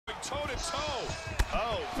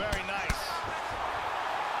Oh, very nice.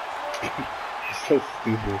 So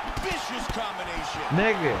stupid. Vicious combination.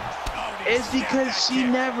 Nigga, it's because she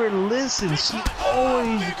never listens. She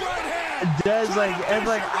always does like, and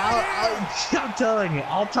like I'm telling you,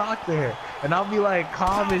 I'll talk to her and I'll be like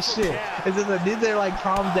calm as shit. It's just that these are like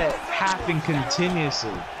problems that happen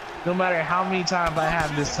continuously, no matter how many times I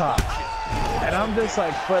have this talk. And I'm just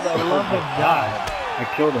like, for the love of God. I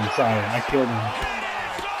killed him. Sorry, I killed him.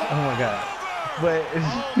 Oh my God. But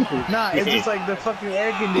nah, it's just like the fucking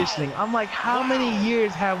air conditioning. I'm like, how many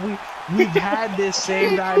years have we've had this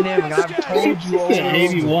same dynamic? I've told you over and over.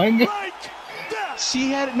 81. She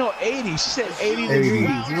had no 80. She said 80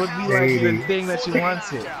 degrees would be like 80. the thing that she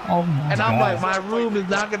wanted. Oh my And I'm God. like, my room is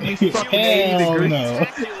not gonna be fucking 80 degrees. No.